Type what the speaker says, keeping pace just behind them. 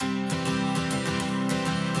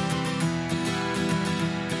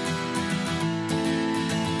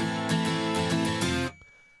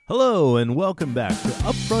Hello and welcome back to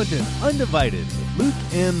Upfront and Undivided with Luke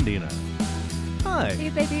and Dina. Hi. Hey,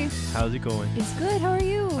 baby. How's it going? It's good. How are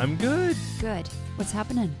you? I'm good. Good. What's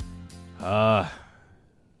happening?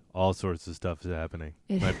 All sorts of stuff is happening.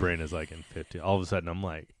 My brain is like in 50. All of a sudden, I'm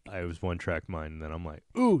like, I was one track mind, and then I'm like,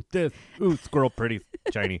 ooh, this, ooh, squirrel, pretty,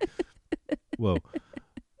 shiny. Whoa.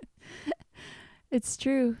 It's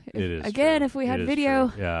true. It is Again, true. if we had It is video,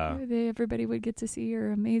 true. Yeah. everybody would get to see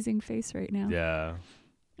your amazing face right now. Yeah.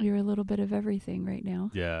 You're a little bit of everything right now.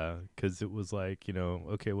 Yeah. Because it was like,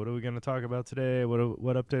 okay, what are we going to talk about today? What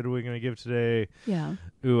update are we going to give today? Yeah.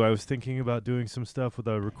 Ooh, I was thinking about doing some stuff with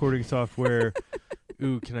our recording software.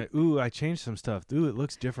 I changed some stuff. Ooh, it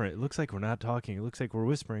looks different. It looks like we're not talking. It looks like we're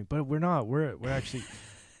whispering, but we're not. We're actually.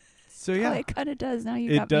 So yeah, Oh, it kind of does. Now you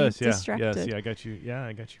it got does. me yeah, distracted. yes, yeah. I got you. Yeah,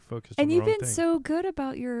 I got you focused. And on the you've wrong been thing. so good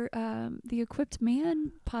about your the Equipped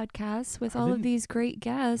Man podcast with all of these great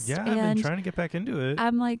guests. Yeah, and I've been trying to get back into it.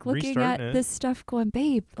 I'm like looking at this stuff, going,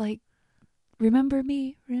 babe, like, remember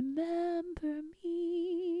me.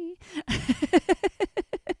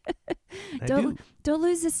 Don't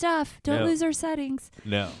lose the stuff. Don't lose our settings.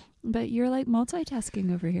 No. But you're like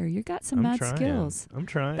multitasking over here. You got some mad skills. I'm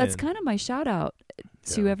trying. That's kind of my shout out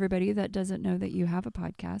to everybody that doesn't know that you have a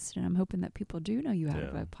podcast. And I'm hoping that people do know you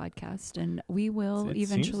have a podcast. And we will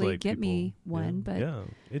eventually get me one. But yeah,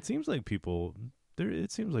 it seems like people.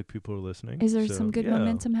 It seems like people are listening. Is there some good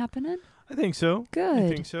momentum happening? I think so. Good. I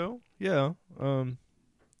think so. Yeah.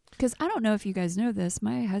 Because I don't know if you guys know this.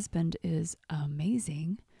 My husband is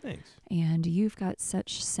amazing. Thanks. And you've got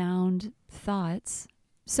such sound thoughts.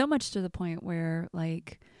 So much to the point where,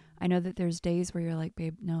 like, I know that there's days where you're like,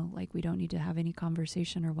 babe, no, like, we don't need to have any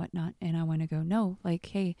conversation or whatnot. And I want to go, no, like,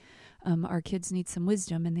 hey, our kids need some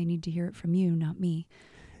wisdom and they need to hear it from you, not me.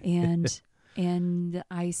 And and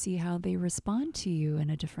I see how they respond to you in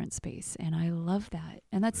a different space. And I love that.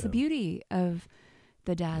 And that's the beauty of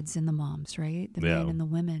the dads and the moms, right? The men and the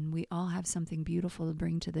women. We all have something beautiful to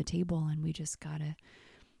bring to the table. And we just got to,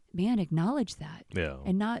 acknowledge that. Yeah.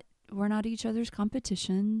 And we're not each other's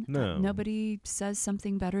competition. No. Nobody says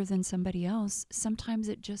something better than somebody else. Sometimes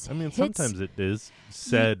it just hits. Sometimes it is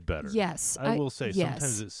said better. Yes. I will say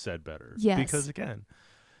sometimes it's said better. Yes. Because again,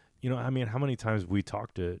 how many times we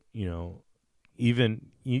talked to,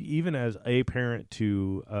 even as a parent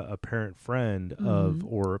to a parent friend of,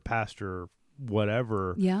 or a pastor,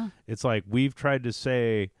 whatever. Yeah. It's like we've tried to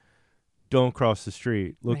say, don't cross the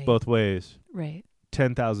street, look both ways. Right.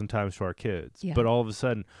 10,000 times to our kids. Yeah. But all of a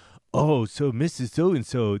sudden, oh, so Mrs.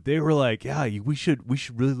 So-and-so, they were like, yeah, we should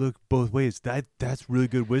really look both ways. That's really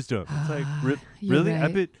good wisdom. It's like, really? Right. I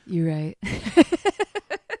bet. You're right.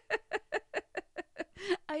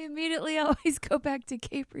 I immediately always go back to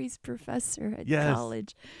Capri's professor at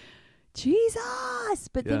college. Jesus.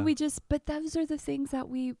 But then but those are the things that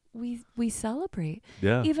we celebrate.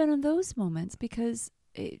 Yeah. Even in those moments, because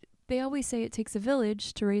they always say it takes a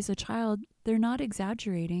village to raise a child. They're not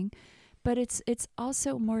exaggerating. But it's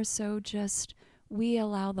also more so just we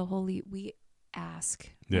ask,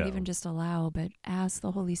 not even just allow, but ask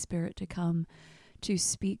the Holy Spirit to come to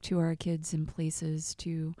speak to our kids in places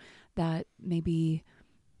that maybe,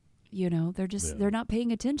 they're not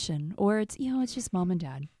paying attention, or it's just mom and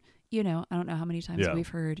dad. I don't know how many times we've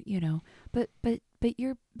heard, but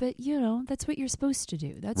that's what you're supposed to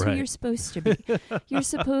do. That's what you're supposed to be. You're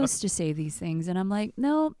supposed to say these things. And I'm like,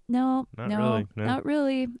 no, not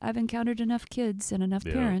really. I've encountered enough kids and enough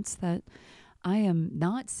parents that I am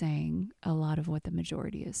not saying a lot of what the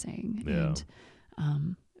majority is saying. Yeah.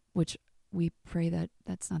 And, which we pray that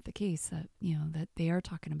that's not the case, that, that they are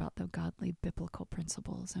talking about the godly biblical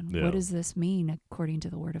principles and what does this mean according to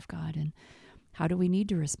the Word of God, and how do we need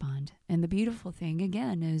to respond? And the beautiful thing,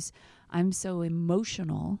 again, is I'm so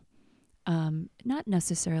emotional, not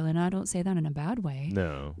necessarily, and I don't say that in a bad way,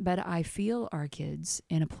 but I feel our kids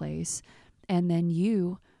in a place, and then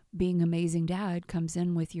you, being amazing dad, comes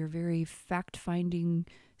in with your very fact-finding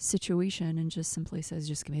situation and just simply says,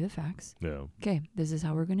 just give me the facts. Yeah. Okay, this is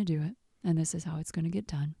how we're going to do it, and this is how it's going to get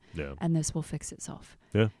done, and this will fix itself.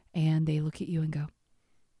 Yeah. And they look at you and go,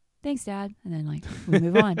 thanks, Dad. And then, like, we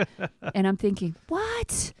move on. And I'm thinking,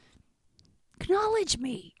 what? Acknowledge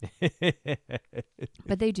me.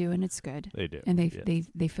 But they do, and it's good. They do. And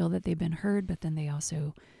they feel that they've been heard, but then they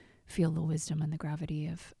also feel the wisdom and the gravity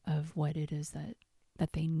of what it is that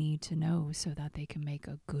they need to know so that they can make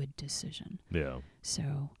a good decision. Yeah.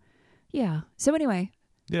 So, yeah. So anyway,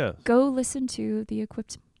 go listen to the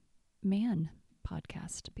Equipped Man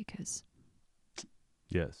podcast, because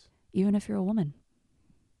even if you're a woman,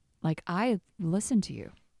 like, I listen to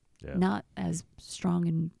you, not as strong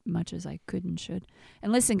and much as I could and should.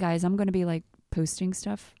 And listen, guys, I'm going to be like posting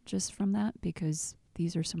stuff just from that because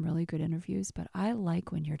these are some really good interviews, but I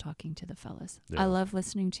like when you're talking to the fellas. Yeah. I love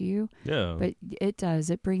listening to you, but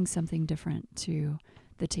it brings something different to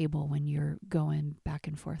the table when you're going back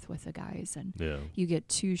and forth with the guys, and you get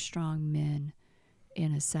two strong men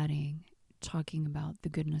in a setting talking about the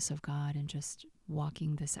goodness of God and just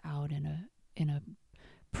walking this out in a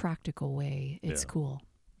practical way. It's cool.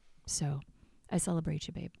 So I celebrate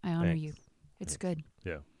you, babe. I honor you. It's good.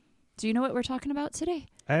 Yeah. Do you know what we're talking about today?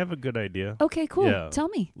 I have a good idea. Okay, cool. Yeah. Tell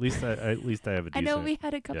me. At least I have a decent. I know we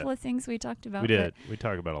had a couple of things we talked about. We did. We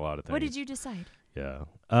talked about a lot of things. What did you decide? Yeah.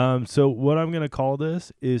 So what I'm going to call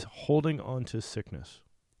this is holding on to sickness.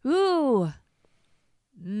 Ooh.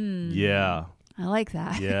 Yeah. I like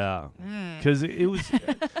that. Yeah. Because it was,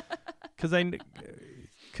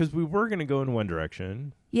 because we were going to go in one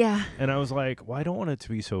direction. Yeah. And I was like, well, I don't want it to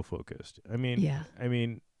be so focused. I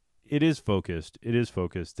mean, it is focused. It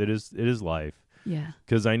is life. Yeah.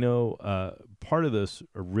 Because I know part of this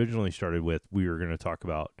originally started with, we were going to talk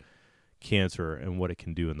about cancer and what it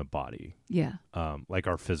can do in the body. Yeah. Like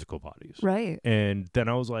our physical bodies. Right. And then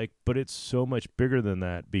I was like, but it's so much bigger than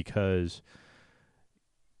that, because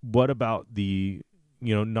what about the,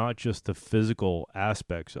 not just the physical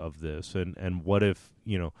aspects of this, and what if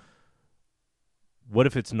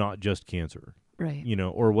it's not just cancer? Right.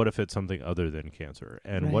 Or what if it's something other than cancer?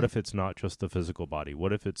 And what Right. if it's not just the physical body?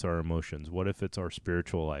 What if it's our emotions? What if it's our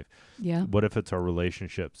spiritual life? Yeah. What if it's our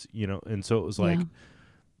relationships? And so it was like,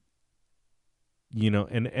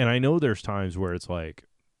 and I know there's times where it's like,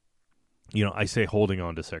 I say holding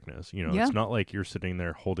on to sickness, it's not like you're sitting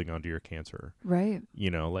there holding on to your cancer. Right.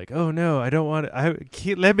 Like, oh no, I don't want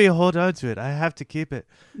it. Let me hold on to it. I have to keep it.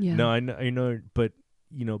 Yeah. No, I know, but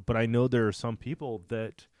I know there are some people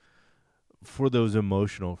that, for those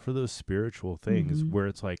spiritual things, where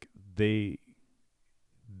it's like they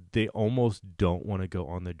almost don't want to go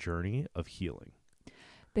on the journey of healing.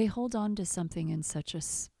 They hold on to something in such a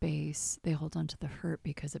space. They hold on to the hurt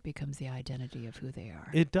because it becomes the identity of who they are.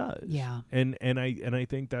 It does. Yeah. And I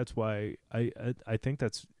think that's why I think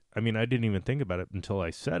that's, I didn't even think about it until I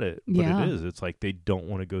said it, but it is. It's like they don't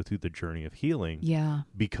want to go through the journey of healing. Yeah.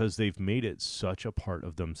 Because they've made it such a part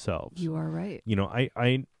of themselves. You are right.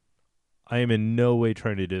 I am in no way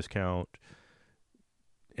trying to discount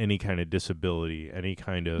any kind of disability, any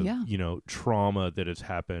kind of, trauma that has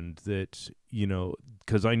happened, that,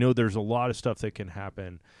 because I know there's a lot of stuff that can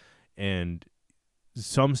happen, and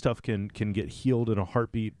some stuff can get healed in a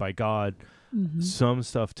heartbeat by God. Mm-hmm. Some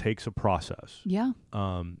stuff takes a process. Yeah.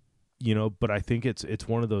 But I think it's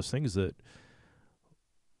one of those things that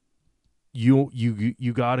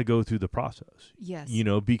you got to go through the process. Yes.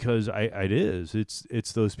 Because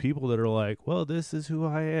it's those people that are like, well, this is who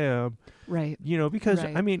I am. Right. Because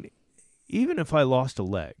even if I lost a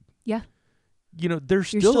leg. Yeah. There's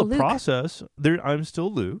still a Luke. process. I'm still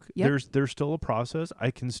Luke. Yep. There's still a process. I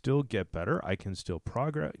can still get better. I can still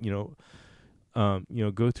progress,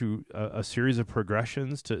 go through a series of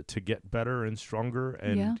progressions to get better and stronger,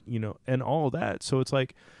 and, and all of that. So it's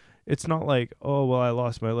like, it's not like, oh, well, I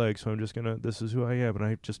lost my leg, so I'm just this is who I am, and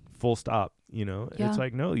I just full stop, It's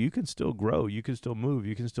like, no, you can still grow, you can still move,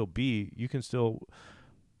 you can still be, you can still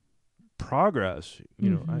progress.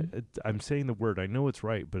 I'm saying the word, I know it's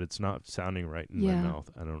right, but it's not sounding right in my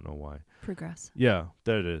mouth. I don't know why. Progress. Yeah,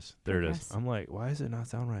 there it is. There Progress. it is. I'm like, why does it not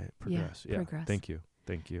sound right? Progress. Yeah. Progress. Thank you.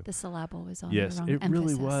 The syllable was on yes, the wrong it emphasis.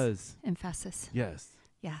 really was. Emphasis. Yes.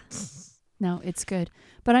 Yeah. No, it's good.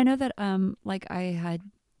 But I know that like I had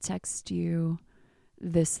text you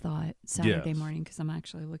this thought Saturday morning, because I'm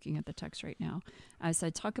actually looking at the text right now. I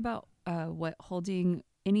said, talk about what holding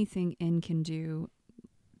anything in can do, ...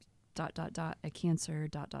 a cancer, ...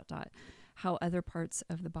 how other parts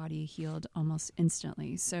of the body healed almost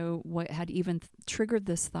instantly. So what had even triggered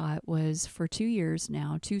this thought was, for 2 years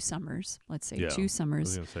now, 2 summers, let's say 2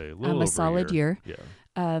 summers, I was gonna say, a solid year. Yeah.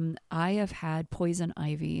 I have had poison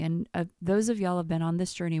ivy, and those of y'all have been on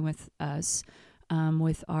this journey with us,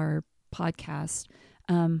 with our podcast.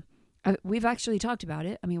 We've actually talked about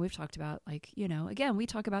it. We've talked about, again, we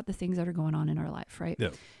talk about the things that are going on in our life, right? Yeah.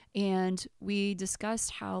 And we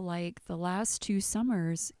discussed how, the last 2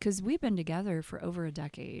 summers, because we've been together for over a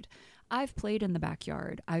decade, I've played in the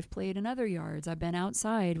backyard. I've played in other yards. I've been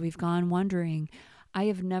outside. We've gone wandering. I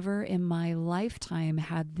have never in my lifetime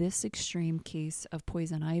had this extreme case of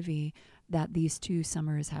poison ivy that these 2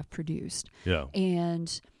 summers have produced. Yeah.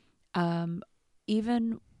 And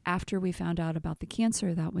even after we found out about the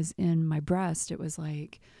cancer that was in my breast, it was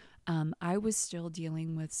like I was still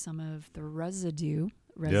dealing with some of the residue.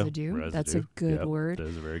 That's a good word. That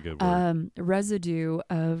is a very good word. Residue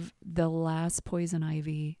of the last poison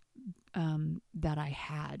ivy that I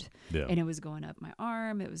had. Yeah. And it was going up my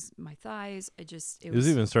arm. It was my thighs. It was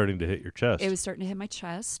even starting to hit your chest. It was starting to hit my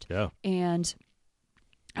chest. Yeah. And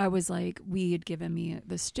I was like, we had given me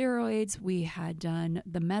the steroids. We had done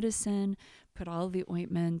the medicine, put all the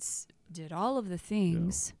ointments, did all of the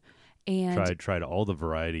things. Yeah. And tried all the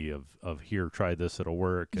variety of here, try this, it'll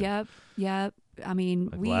work. Yep. I mean,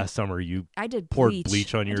 like last summer I did poured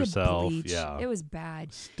bleach on yourself. Bleach. Yeah. It was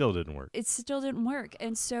bad. Still didn't work. It still didn't work.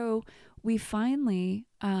 And so we finally,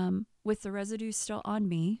 with the residue still on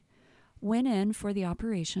me, went in for the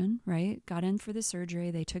operation, right? Got in for the surgery.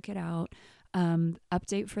 They took it out.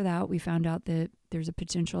 Update for that. We found out that there's a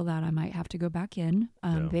potential that I might have to go back in.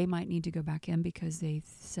 They might need to go back in because they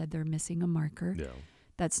said they're missing a marker. Yeah.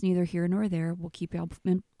 That's neither here nor there. We'll keep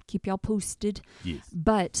y'all posted. Yes.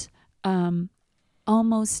 But,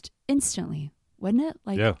 almost instantly, wasn't it?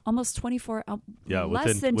 Like almost 24 hours. Yeah,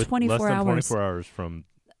 less than 24 hours from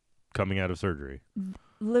coming out of surgery.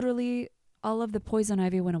 Literally, all of the poison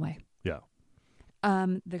ivy went away. Yeah.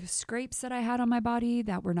 The scrapes that I had on my body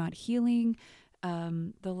that were not healing,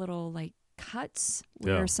 the little like cuts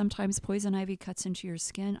where sometimes poison ivy cuts into your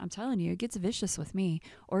skin. I'm telling you, it gets vicious with me,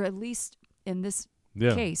 or at least in this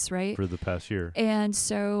case, right? For the past year. And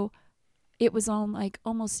so it was all like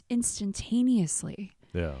almost instantaneously.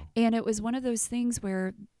 Yeah. And it was one of those things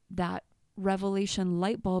where that revelation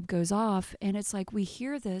light bulb goes off, and it's like we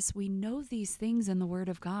hear this, we know these things in the Word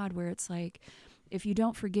of God where it's like, if you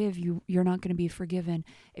don't forgive, you're not going to be forgiven.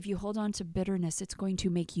 If you hold on to bitterness, it's going to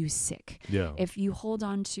make you sick. Yeah. If you hold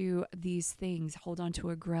on to these things, hold on to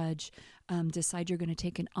a grudge, decide you're going to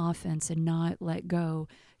take an offense and not let go,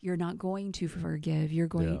 you're not going to forgive. You're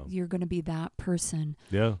going to be that person.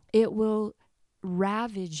 Yeah. It will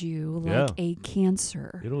ravage you like a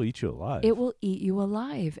cancer. It'll eat you alive. It will eat you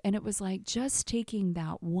alive. And it was like just taking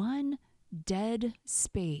that one dead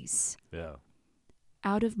space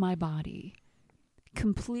out of my body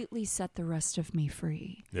completely set the rest of me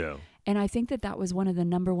free. Yeah. And I think that was one of the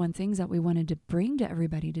number one things that we wanted to bring to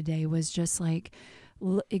everybody today was just like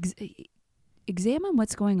examine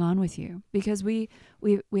what's going on with you, because we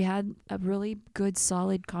had a really good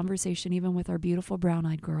solid conversation even with our beautiful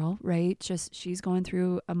brown-eyed girl, right? Just she's going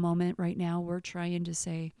through a moment right now. We're trying to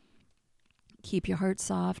say, keep your heart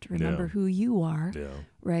soft, remember who you are,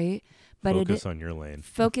 right? But focus on your lane.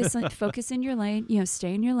 Focus in your lane,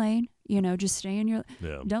 stay in your lane, just stay in your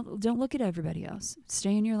don't look at everybody else.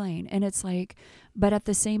 Stay in your lane. And it's like, but at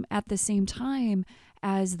the same time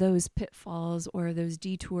as those pitfalls or those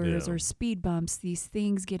detours or speed bumps, these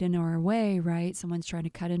things get in our way, right? Someone's trying to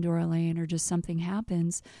cut into our lane or just something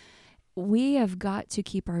happens. We have got to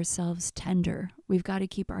keep ourselves tender. We've got to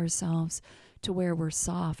keep ourselves to where we're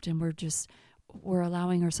soft and we're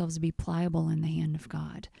allowing ourselves to be pliable in the hand of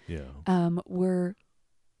God. Yeah. We're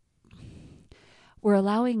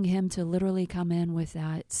allowing him to literally come in with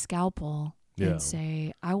that scalpel and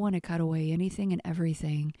say, I want to cut away anything and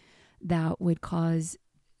everything that would cause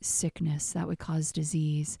sickness, that would cause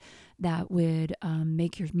disease, that would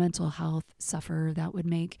make your mental health suffer, that would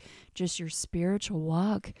make just your spiritual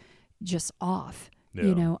walk just off.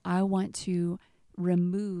 Yeah. I want to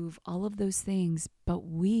remove all of those things, but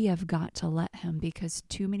we have got to let him, because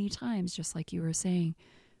too many times, just like you were saying,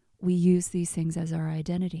 we use these things as our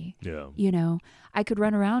identity. Yeah. I could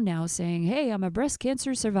run around now saying, hey, I'm a breast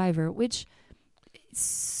cancer survivor, which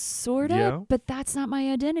sort of, but that's not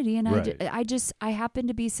my identity. And I happen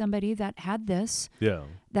to be somebody that had this,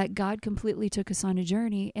 that God completely took us on a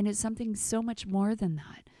journey, and it's something so much more than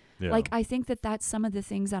that. Yeah. Like, I think that that's some of the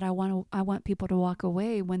things that I want people to walk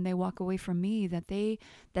away when they walk away from me, that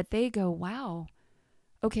they go, wow,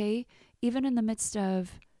 okay, even in the midst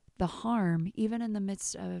of the harm, even in the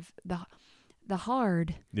midst of the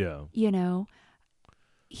hard,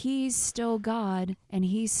 he's still God and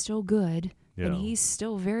he's still good and he's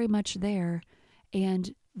still very much there.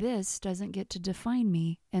 And this doesn't get to define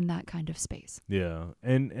me in that kind of space. Yeah.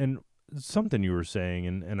 And something you were saying,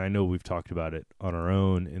 and I know we've talked about it on our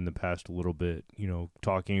own in the past a little bit,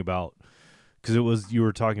 talking about, because you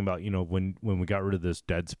were talking about, when we got rid of this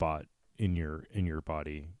dead spot in your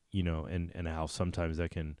body, and how sometimes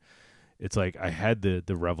that can, it's like I had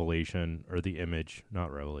the revelation or the image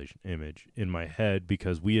in my head,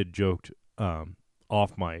 because we had joked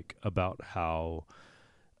off mic about how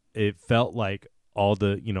it felt like all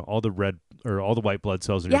the red or all the white blood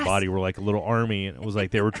cells in your body were like a little army, and it was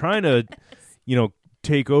like they were trying to,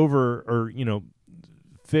 take over or,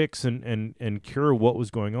 fix and cure what was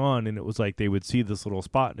going on. And it was like they would see this little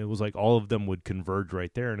spot, and it was like all of them would converge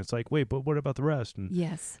right there. And it's like, wait, but what about the rest?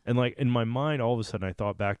 And like in my mind, all of a sudden I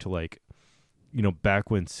thought back to like, back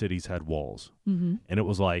when cities had walls. Mm-hmm. And it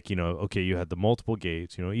was like, okay, you had the multiple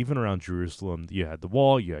gates, even around Jerusalem, you had the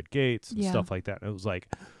wall, you had gates and stuff like that. And it was like,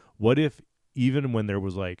 what if even when there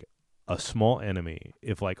was like a small enemy,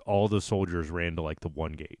 if like all the soldiers ran to like the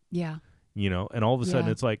one gate? Yeah. And all of a sudden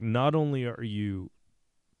it's like, not only are you,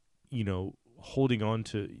 holding on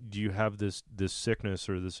to, do you have this sickness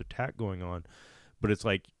or this attack going on, but it's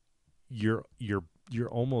like you're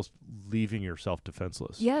almost leaving yourself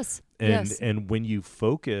defenseless. Yes. And when you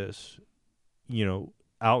focus,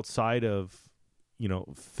 outside of,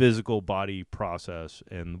 physical body process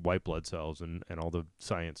and white blood cells and all the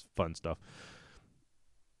science fun stuff,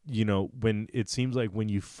 when it seems like when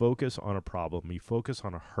you focus on a problem, you focus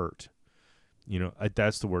on a hurt,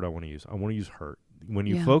 that's the word I want to use. I want to use hurt. When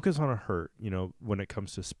you focus on a hurt, when it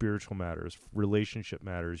comes to spiritual matters, relationship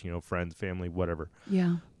matters, friends, family, whatever.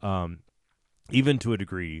 Yeah. Even to a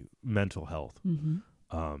degree, mental health.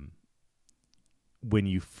 Mm-hmm. When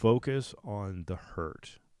you focus on the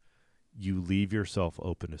hurt, you leave yourself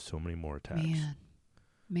open to so many more attacks.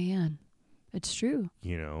 Man, it's true.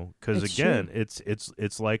 Because again, true.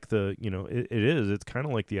 It's like the, it is. It's kind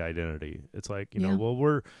of like the identity. It's like, well,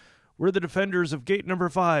 we're the defenders of gate number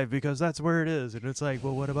 5 because that's where it is. And it's like,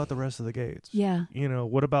 well, what about the rest of the gates? Yeah.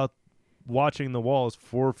 What about watching the walls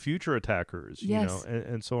for future attackers? Yes.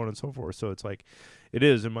 And so on and so forth. So it's like, it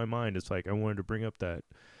is in my mind. It's like I wanted to bring up that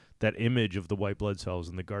image of the white blood cells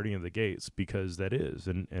and the guardian of the gates, because that is,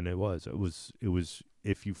 and it was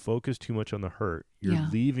if you focus too much on the hurt, you're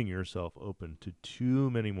leaving yourself open to too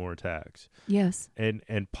many more attacks. Yes. And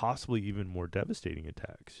possibly even more devastating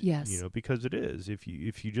attacks. Yes. Because it is, if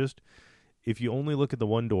you only look at the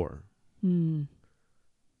one door,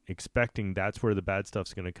 expecting that's where the bad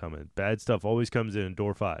stuff's going to come in. Bad stuff always comes in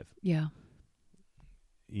door 5. Yeah.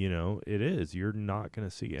 It is. You're not going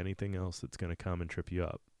to see anything else that's going to come and trip you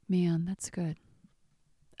up. Man, that's good.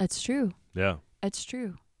 That's true. Yeah. It's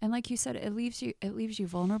true. And like you said, it leaves you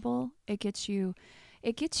vulnerable. It gets you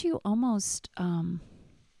almost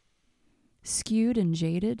skewed and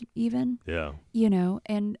jaded even. Yeah.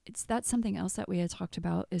 And that's something else that we had talked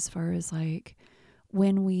about as far as like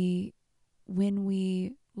when we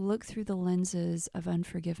look through the lenses of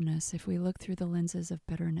unforgiveness, if we look through the lenses of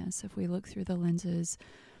bitterness, if we look through the lenses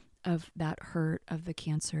of that hurt, of the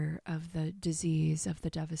cancer, of the disease, of the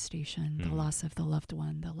devastation, the loss of the loved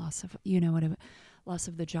one, the loss of, whatever, loss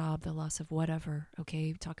of the job, the loss of whatever.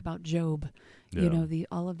 Okay. Talk about Job,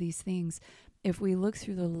 all of these things. If we look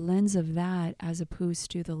through the lens of that as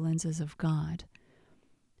opposed to the lenses of God,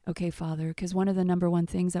 okay, Father, because one of the number one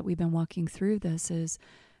things that we've been walking through this is,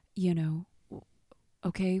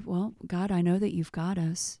 okay, well, God, I know that you've got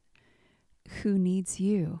us. Who needs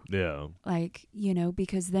you? Yeah. Like,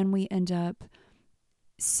 because then we end up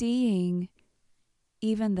seeing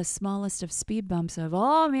even the smallest of speed bumps of,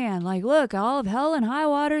 oh man, like, look, all of hell and high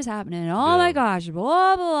water's happening. Oh my gosh,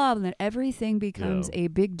 blah, blah, blah. And then everything becomes a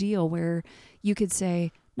big deal where you could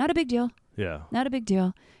say, not a big deal. Yeah. Not a big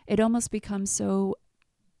deal. It almost becomes so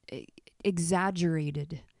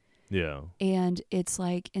exaggerated. Yeah. And it's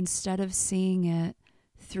like, instead of seeing it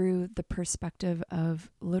through the perspective of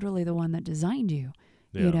literally the one that designed you,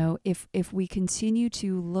 if we continue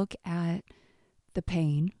to look at the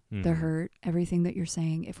pain, the hurt, everything that you're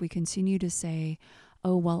saying, if we continue to say,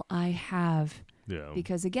 oh, well, I have,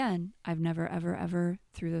 because again, I've never, ever, ever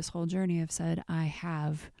through this whole journey have said, I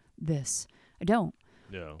have this. I don't.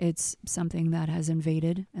 Yeah. It's something that has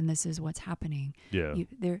invaded, and this is what's happening. Yeah.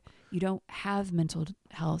 You don't have mental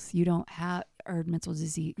health. You don't have, or mental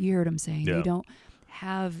disease. You heard him saying, you don't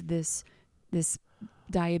have this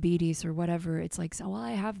diabetes or whatever. It's like, so, well,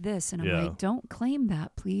 I have this. And I'm like, don't claim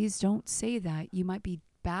that, please. Don't say that. You might be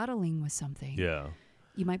battling with something. Yeah.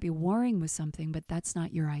 You might be warring with something, but that's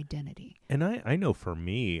not your identity. And I know for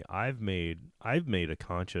me, I've made a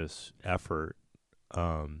conscious effort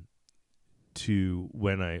to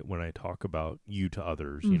when I talk about you to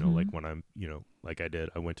others, like when I'm, like I did,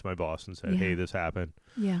 I went to my boss and said, hey, this happened.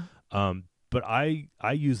 Yeah. But I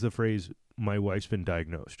use the phrase, my wife's been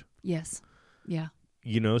diagnosed. Yes. Yeah.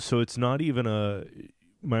 So it's not even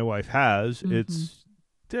my wife has, it's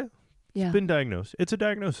been diagnosed. It's a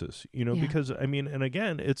diagnosis, because I mean, and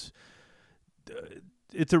again, it's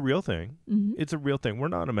a real thing. Mm-hmm. It's a real thing. We're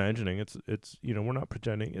not imagining. It's we're not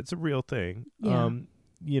pretending. It's a real thing. Yeah. And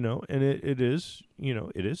it is,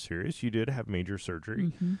 it is serious. You did have major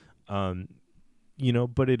surgery. Mm-hmm.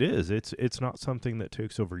 But it's not something that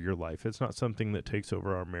takes over your life. It's not something that takes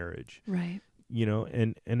over our marriage. Right.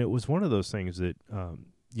 And it was one of those things that,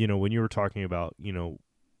 when you were talking about,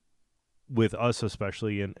 with us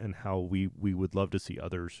especially, and how we would love to see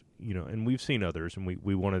others, and we've seen others, and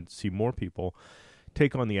we want to see more people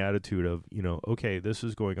take on the attitude of, okay, this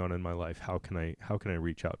is going on in my life. How can I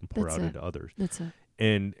reach out and pour out into others? That's it.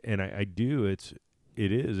 And I do. It's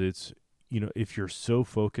if you're so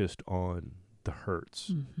focused on the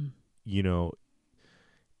hurts, you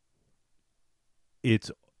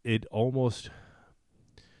almost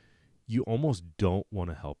don't want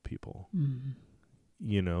to help people,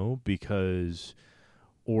 because,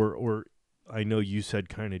 or I know you said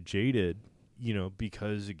kind of jaded,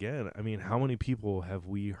 because again, I mean, how many people have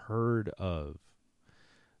we heard of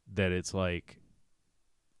that it's like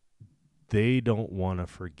they don't want to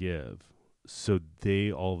forgive, so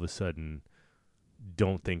they all of a sudden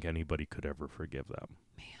don't think anybody could ever forgive them.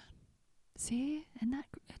 Man. See? And that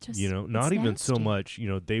just, not even nasty. so much,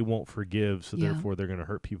 they won't forgive, so therefore they're going to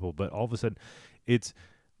hurt people. But all of a sudden,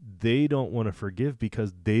 they don't want to forgive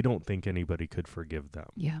because they don't think anybody could forgive them.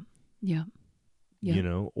 Yeah. Yeah.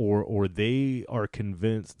 Or they are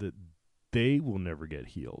convinced that they will never get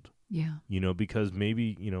healed. Yeah. Because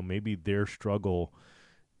maybe their struggle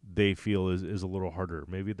they feel is a little harder.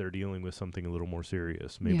 Maybe they're dealing with something a little more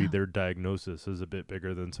serious. Maybe their diagnosis is a bit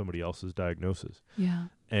bigger than somebody else's diagnosis. Yeah.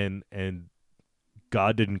 And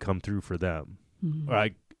God didn't come through for them.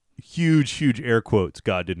 Like huge air quotes,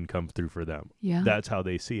 God didn't come through for them. Yeah. That's how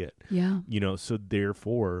they see it. Yeah. So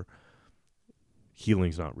therefore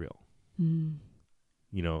healing's not real.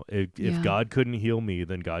 If God couldn't heal me,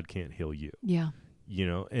 then God can't heal you. Yeah.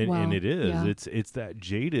 And it is, it's that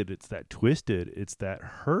jaded, it's that twisted, it's that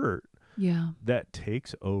hurt that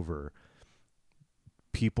takes over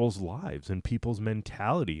people's lives and people's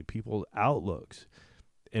mentality, people's outlooks.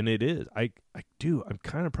 And it is, I'm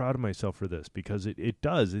kind of proud of myself for this, because it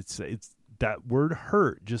does. It's that word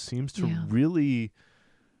hurt just seems to really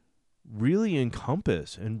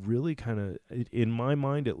encompass and really kind of, in my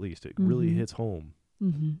mind at least, it really hits home.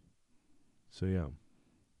 So yeah.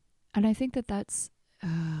 And I think that's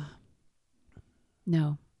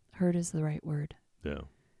no, hurt is the right word. Yeah.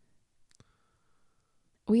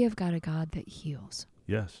 We have got a God that heals.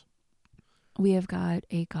 Yes. We have got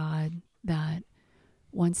a God that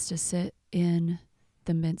wants to sit in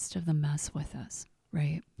the midst of the mess with us,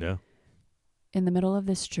 right? Yeah. In the middle of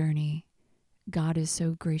this journey, God is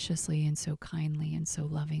so graciously and so kindly and so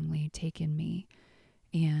lovingly taken me.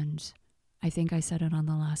 And I think I said it on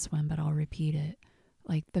the last one, but I'll repeat it.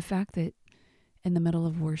 Like the fact that in the middle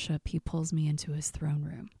of worship, he pulls me into his throne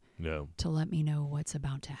room to let me know what's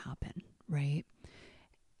about to happen, right?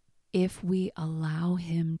 If we allow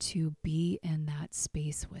him to be in that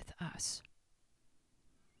space with us.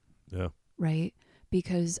 Yeah. Right?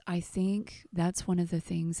 Because I think that's one of the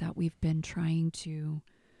things that we've been trying to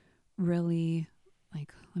really,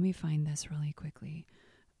 let me find this really quickly.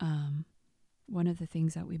 One of the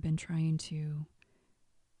things that we've been trying to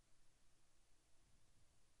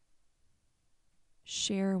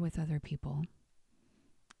share with other people.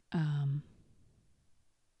 I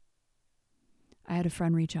had a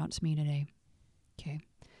friend reach out to me today. Okay.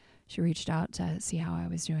 She reached out to see how I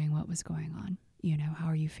was doing, what was going on. How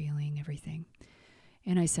are you feeling, everything.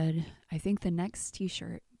 And I said, I think the next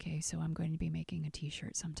t-shirt, okay, so I'm going to be making a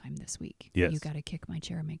t-shirt sometime this week. Yes. You got to kick my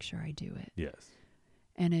chair, make sure I do it. Yes.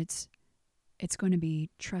 And it's going to be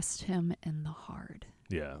trust him in the hard.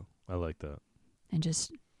 Yeah, I like that. And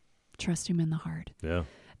just trust him in the hard. Yeah.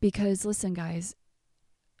 Because listen, guys,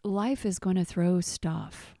 life is going to throw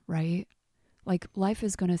stuff, right? Like life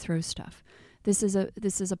is going to throw stuff. This is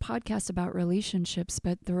a podcast about relationships,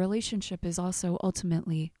 but the relationship is also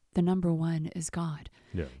ultimately the number one is God.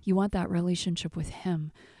 Yeah. You want that relationship with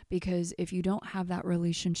him, because if you don't have that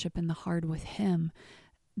relationship in the hard with him,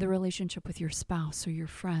 the relationship with your spouse or your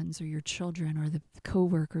friends or your children or the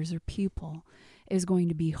coworkers or people is going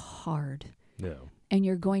to be hard. Yeah. And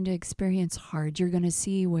you're going to experience hard. You're going to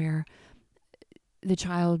see where the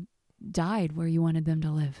child died where you wanted them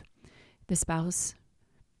to live. The spouse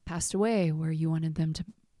passed away where you wanted them to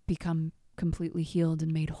become completely healed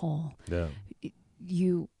and made whole. Yeah.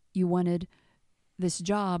 You wanted this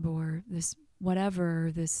job or this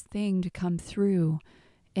whatever, this thing to come through,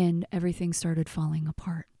 and everything started falling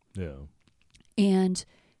apart. Yeah. And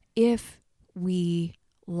if we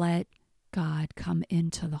let God come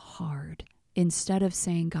into the hard, instead of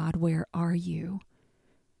saying, God, where are you?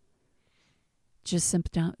 Just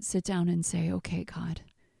sit down and say, okay, God,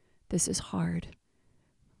 this is hard.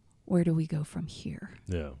 Where do we go from here?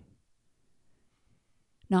 Yeah.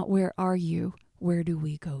 Not where are you? Where do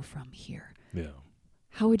we go from here? Yeah.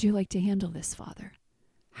 How would you like to handle this, Father?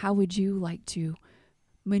 How would you like to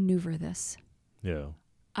maneuver this? Yeah.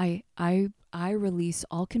 I release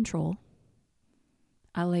all control.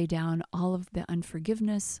 I lay down all of the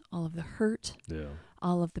unforgiveness, all of the hurt,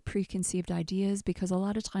 all of the preconceived ideas, because a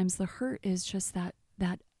lot of times the hurt is just that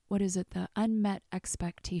what is it? The unmet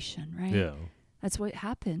expectation, right? Yeah. That's what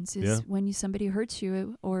happens is when somebody hurts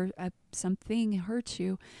you or something hurts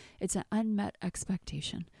you, it's an unmet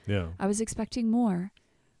expectation. Yeah. I was expecting more.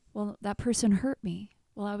 Well, that person hurt me.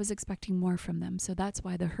 Well, I was expecting more from them. So that's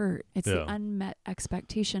why the hurt. It's the unmet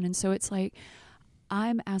expectation. And so it's like,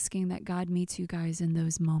 I'm asking that God meets you guys in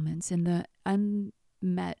those moments, in the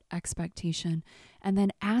unmet expectation, and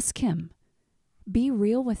then ask him. Be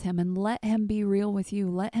real with him and let him be real with you.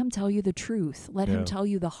 Let him tell you the truth. Let him tell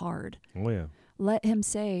you the hard. Oh, yeah. Let him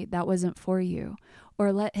say that wasn't for you.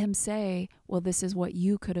 Or let him say, well, this is what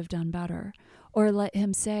you could have done better. Or let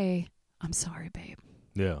him say, I'm sorry, babe.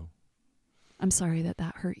 Yeah. I'm sorry that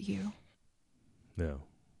hurt you. Yeah.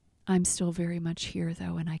 I'm still very much here,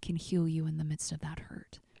 though, and I can heal you in the midst of that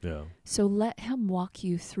hurt. Yeah. So let him walk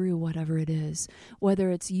you through whatever it is, whether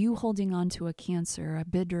it's you holding on to a cancer, a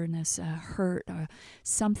bitterness, a hurt, or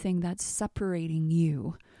something that's separating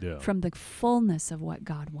you from the fullness of what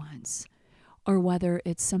God wants, or whether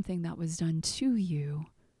it's something that was done to you.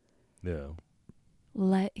 Yeah.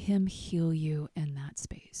 Let him heal you in that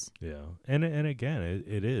space. Yeah. And again,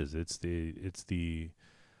 it is. It's the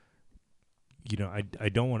you know, I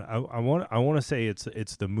don't want I want to say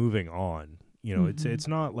it's the moving on. You know, it's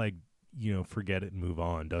not like, you know, forget it and move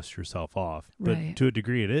on, dust yourself off. But to a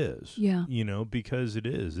degree it is. Yeah. You know, because it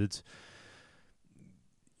is. It's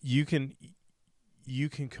you can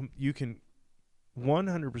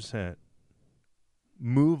 100%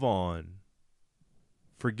 move on,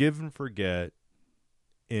 forgive and forget,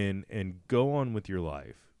 and go on with your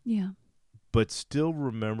life. Yeah. But still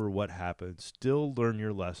remember what happened, still learn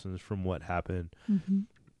your lessons from what happened. Mm-hmm.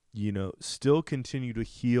 You know, still continue to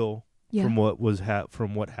heal from what was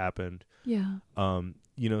from what happened. Yeah.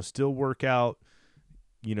 You know, still work out.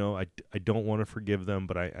 You know, I don't want to forgive them,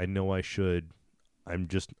 but I know I should. I'm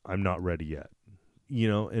not ready yet. You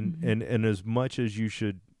know, and as much as you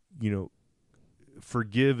should, you know,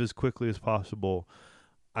 forgive as quickly as possible.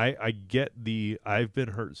 I get I've been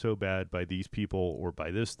hurt so bad by these people or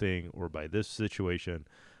by this thing or by this situation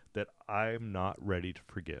that I'm not ready to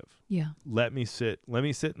forgive. Yeah. Let me sit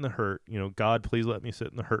in the hurt. You know, God, please let me sit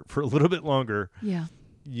in the hurt for a little bit longer. Yeah.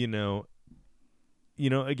 You know,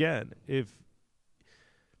 again, if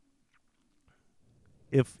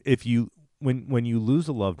you, when you lose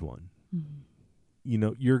a loved one, you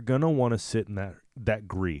know, you're going to want to sit in that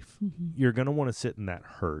grief. You're going to want to sit in that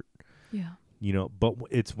hurt. Yeah. You know, but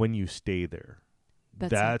it's when you stay there.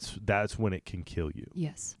 That's when it can kill you.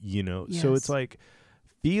 Yes. You know, so it's like,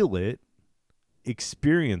 feel it,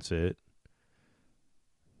 experience it,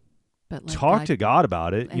 but talk to God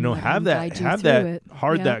about it. You know, have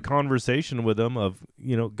that conversation with him of,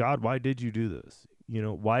 you know, God, why did you do this? You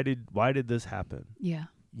know, why did this happen? Yeah.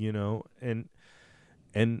 You know, and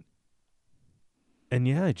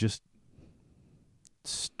yeah, just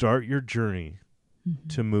start your journey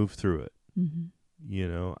to move through it. Mm-hmm. You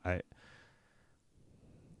know, I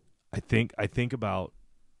think about,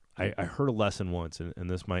 I heard a lesson once, and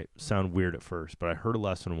this might sound weird at first, but I heard a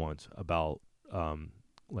lesson once about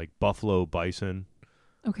like buffalo, bison,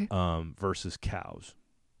 versus cows.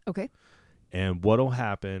 Okay. And what'll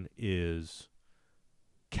happen is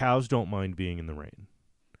cows don't mind being in the rain.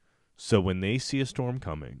 So when they see a storm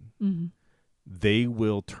coming, they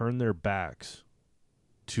will turn their backs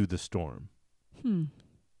to the storm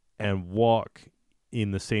and walk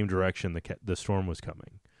in the same direction the storm was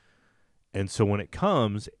coming. And so when it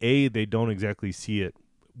comes, they don't exactly see it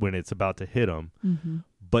when it's about to hit them,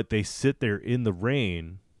 but they sit there in the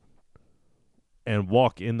rain and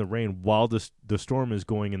walk in the rain while the storm is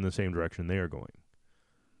going in the same direction they are going.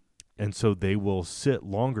 And so they will sit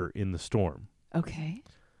longer in the storm. Okay.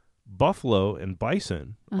 Buffalo and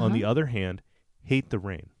bison, on the other hand, hate the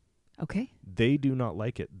rain. Okay. They do not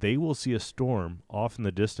like it. They will see a storm off in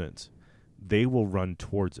the distance. They will run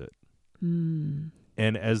towards it. Mm.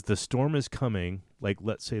 And as the storm is coming, like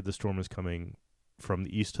let's say the storm is coming from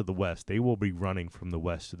the east to the west, they will be running from the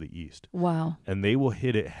west to the east. Wow. And they will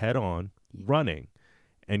hit it head on, running,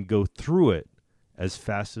 and go through it as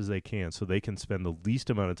fast as they can so they can spend the least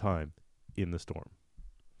amount of time in the storm.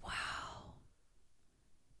 Wow.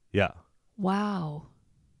 Yeah. Wow.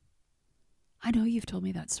 I know you've told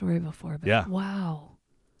me that story before, but wow.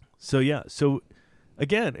 So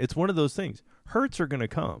again, it's one of those things. Hurts are going to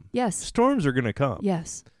come. Yes. Storms are going to come.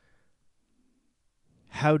 Yes.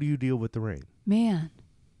 How do you deal with the rain? Man,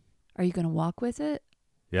 are you going to walk with it?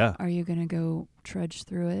 Yeah. Are you going to go trudge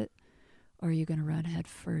through it? Or are you going to run head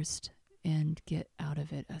first and get out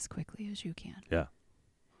of it as quickly as you can? Yeah.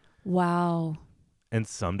 Wow. And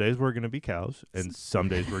some days we're going to be cows, and some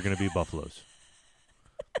days we're going to be buffaloes.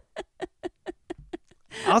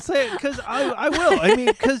 I'll say it because I will. I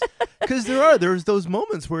mean, because there's those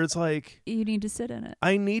moments where it's like, you need to sit in it.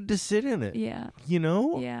 I need to sit in it. Yeah. You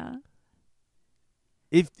know? Yeah.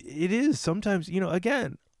 If it is sometimes,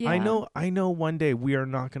 again, Yeah. I know one day we are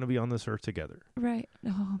not going to be on this earth together. Right.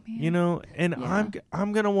 Oh man. And Yeah.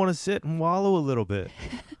 I'm going to want to sit and wallow a little bit.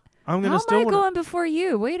 I'm going How to still am I wanna, going before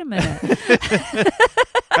you? Wait a minute.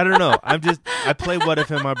 I don't know. I play what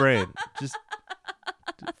if in my brain. Just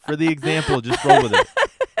for the example, just roll with it.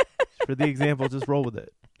 For the example, just roll with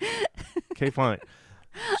it. Okay, fine.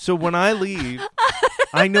 So when I leave,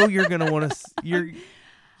 I know you're going to want to,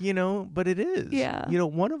 but it is. Yeah.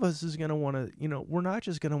 One of us is going to want to, we're not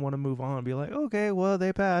just going to want to move on and be like, okay, well,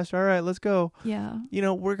 they passed. All right, let's go. Yeah.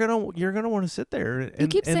 You're going to want to sit there. And, You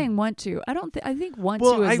keep saying want to. I think want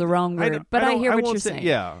to is the wrong word, but I hear what you're saying.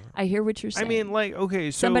 Yeah. I hear what you're saying. I mean, like, okay,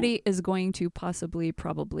 so somebody is going to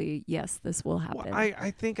probably, yes, this will happen. Well, I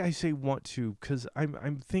think I say want to because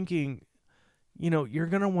I'm thinking, you're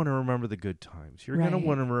going to want to remember the good times. You're going to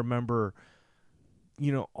want to remember,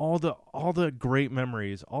 all the great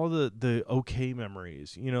memories, all the okay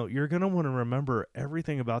memories. You're going to want to remember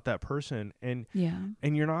everything about that person, and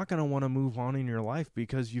you're not going to want to move on in your life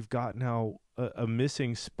because you've got now a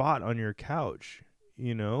missing spot on your couch,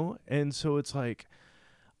 and so it's like,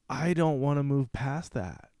 I don't want to move past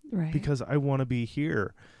that. Right. Because I want to be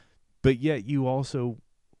here. But yet you also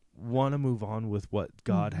want to move on with what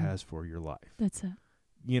God has for your life. That's it.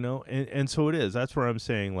 And so it is. That's where I'm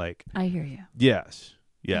saying, like, I hear you. Yes.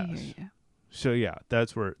 I hear you. So yeah,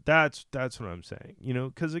 that's what I'm saying.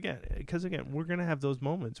 Because again, we're going to have those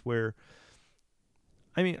moments where,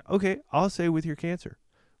 I mean, okay, I'll say with your cancer,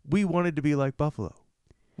 we wanted to be like Buffalo.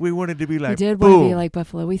 We wanted to be like, we did boom, want to be like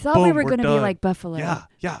Buffalo. We thought we were going to be like Buffalo.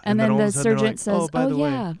 Yeah. And then the surgeon like, says, by the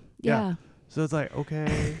way, yeah. So it's like,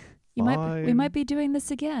 okay, we might be doing this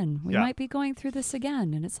again. We Yeah. might be going through this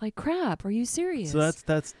again. And it's like, crap, are you serious? So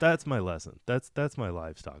that's my lesson. That's my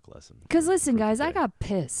livestock lesson. Because listen, guys, today. I got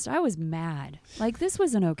pissed. I was mad. Like, this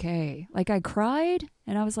wasn't okay. Like, I cried,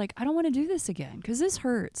 and I was like, I don't want to do this again because this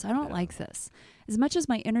hurts. I don't like this. As much as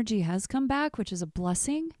my energy has come back, which is a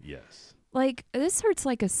blessing. Yes. Like, this hurts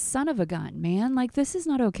like a son of a gun, man. Like, this is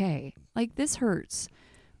not okay. Like, this hurts.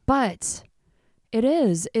 But it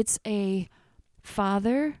is. It's a,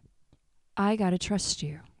 Father, I got to trust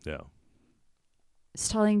you. Yeah. I was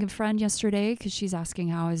telling a friend yesterday, because she's asking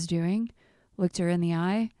how I was doing, looked her in the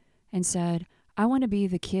eye and said, I want to be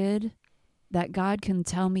the kid that God can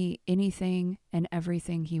tell me anything and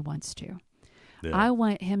everything he wants to. Yeah. I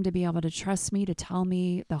want him to be able to trust me, to tell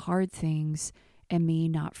me the hard things and me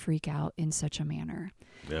not freak out in such a manner.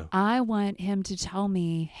 Yeah. I want him to tell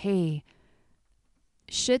me, hey,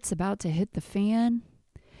 shit's about to hit the fan,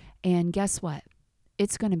 and guess what?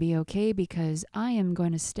 It's going to be okay because I am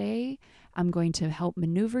going to stay. I'm going to help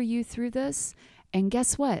maneuver you through this. And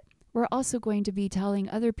guess what? We're also going to be telling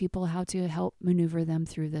other people how to help maneuver them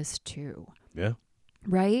through this too. Yeah.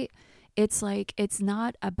 Right? It's like, it's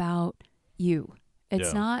not about you.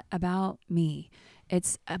 It's Yeah. not about me.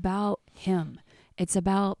 It's about him. It's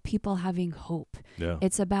about people having hope. Yeah.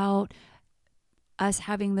 It's about us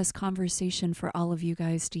having this conversation for all of you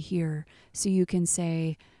guys to hear, so you can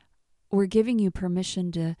say, we're giving you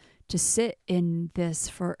permission to sit in this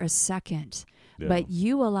for a second, Yeah. but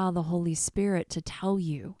you allow the Holy Spirit to tell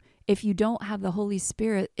you. If you don't have the Holy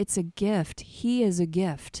Spirit, it's a gift. He is a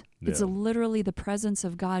gift. It's Yeah. literally the presence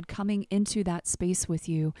of God coming into that space with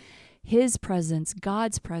you. His presence,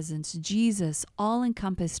 God's presence, Jesus, all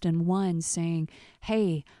encompassed in one, saying,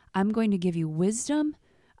 hey, I'm going to give you wisdom.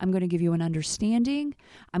 I'm going to give you an understanding.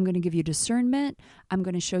 I'm going to give you discernment. I'm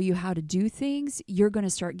going to show you how to do things. You're going to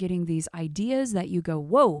start getting these ideas that you go,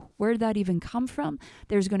 whoa, where did that even come from?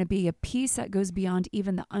 There's going to be a peace that goes beyond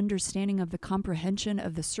even the understanding of the comprehension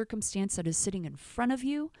of the circumstance that is sitting in front of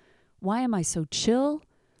you. Why am I so chill?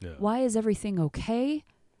 Yeah. Why is everything okay?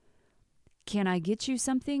 Can I get you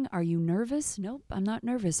something? Are you nervous? Nope, I'm not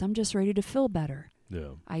nervous. I'm just ready to feel better.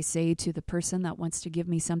 Yeah. I say to the person that wants to give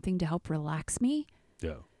me something to help relax me,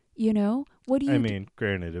 Yeah. what do you I do? mean,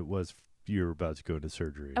 granted, you were about to go into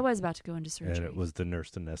surgery. I was about to go into surgery. And it was the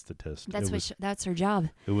nurse anesthetist. That's her job.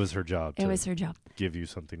 It was her job. It was her job. Give you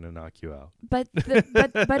something to knock you out. But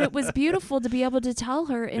but it was beautiful to be able to tell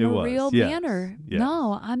her in a real manner. Yes.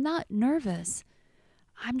 No, I'm not nervous.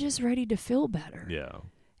 I'm just ready to feel better. Yeah.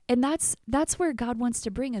 And that's where God wants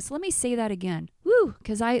to bring us. Let me say that again. Woo,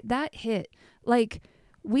 because that hit. Like,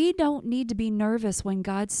 we don't need to be nervous when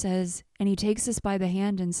God says, and he takes us by the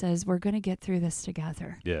hand and says, we're going to get through this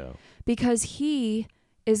together. Yeah. Because he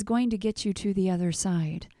is going to get you to the other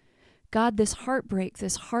side. God, this heartbreak,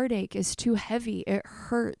 this heartache is too heavy. It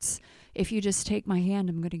hurts. If you just take my hand,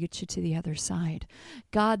 I'm going to get you to the other side.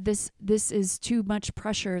 God, this is too much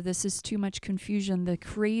pressure. This is too much confusion. The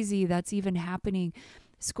crazy that's even happening,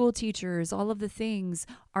 school teachers, all of the things,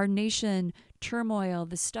 our nation, turmoil,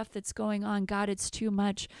 the stuff that's going on. God, it's too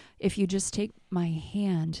much. If you just take my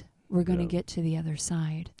hand, we're going to get to the other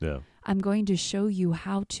side. Yeah. I'm going to show you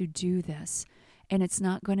how to do this. And it's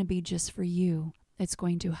not going to be just for you. It's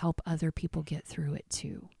going to help other people get through it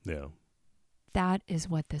too. Yeah. That is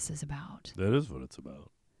what this is about. That is what it's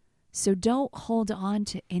about. So don't hold on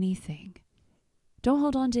to anything. Don't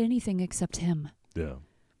hold on to anything except him. Yeah.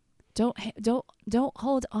 Don't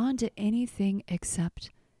hold on to anything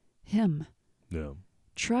except him. Yeah.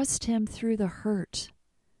 Trust him through the hurt.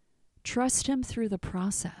 Trust him through the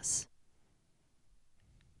process.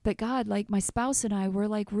 But God, like my spouse and I, we're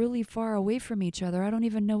like really far away from each other. I don't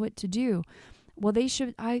even know what to do. Well,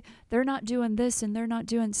 they're not doing this and they're not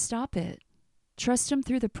doing, stop it. Trust him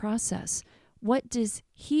through the process. What does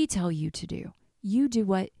he tell you to do? You do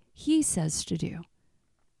what he says to do.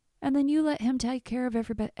 And then you let him take care of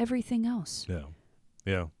everything else. Yeah.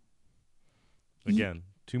 Yeah. Again,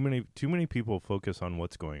 too many people focus on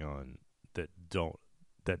what's going on that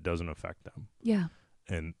doesn't affect them. Yeah.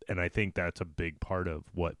 And I think that's a big part of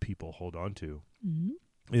what people hold on to.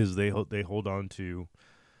 Mm-hmm. Is they hold on to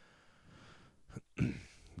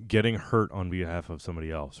getting hurt on behalf of somebody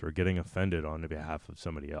else or getting offended on behalf of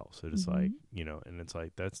somebody else. It's like, and it's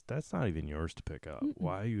like, that's not even yours to pick up.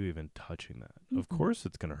 Why are you even touching that? Of course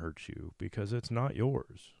it's going to hurt you because it's not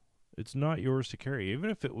yours. It's not yours to carry. Even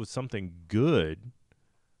if it was something good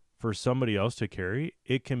for somebody else to carry,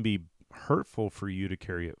 it can be hurtful for you to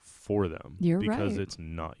carry it for them. Because it's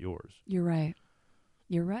not yours. You're right.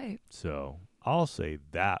 You're right. So I'll say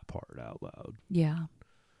that part out loud. Yeah.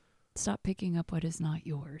 Stop picking up what is not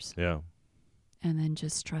yours. Yeah. And then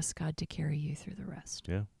just trust God to carry you through the rest.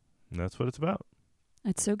 Yeah. And that's what it's about.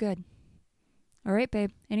 That's so good. All right,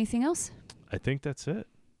 babe. Anything else? I think that's it.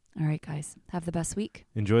 All right, guys. Have the best week.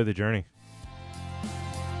 Enjoy the journey.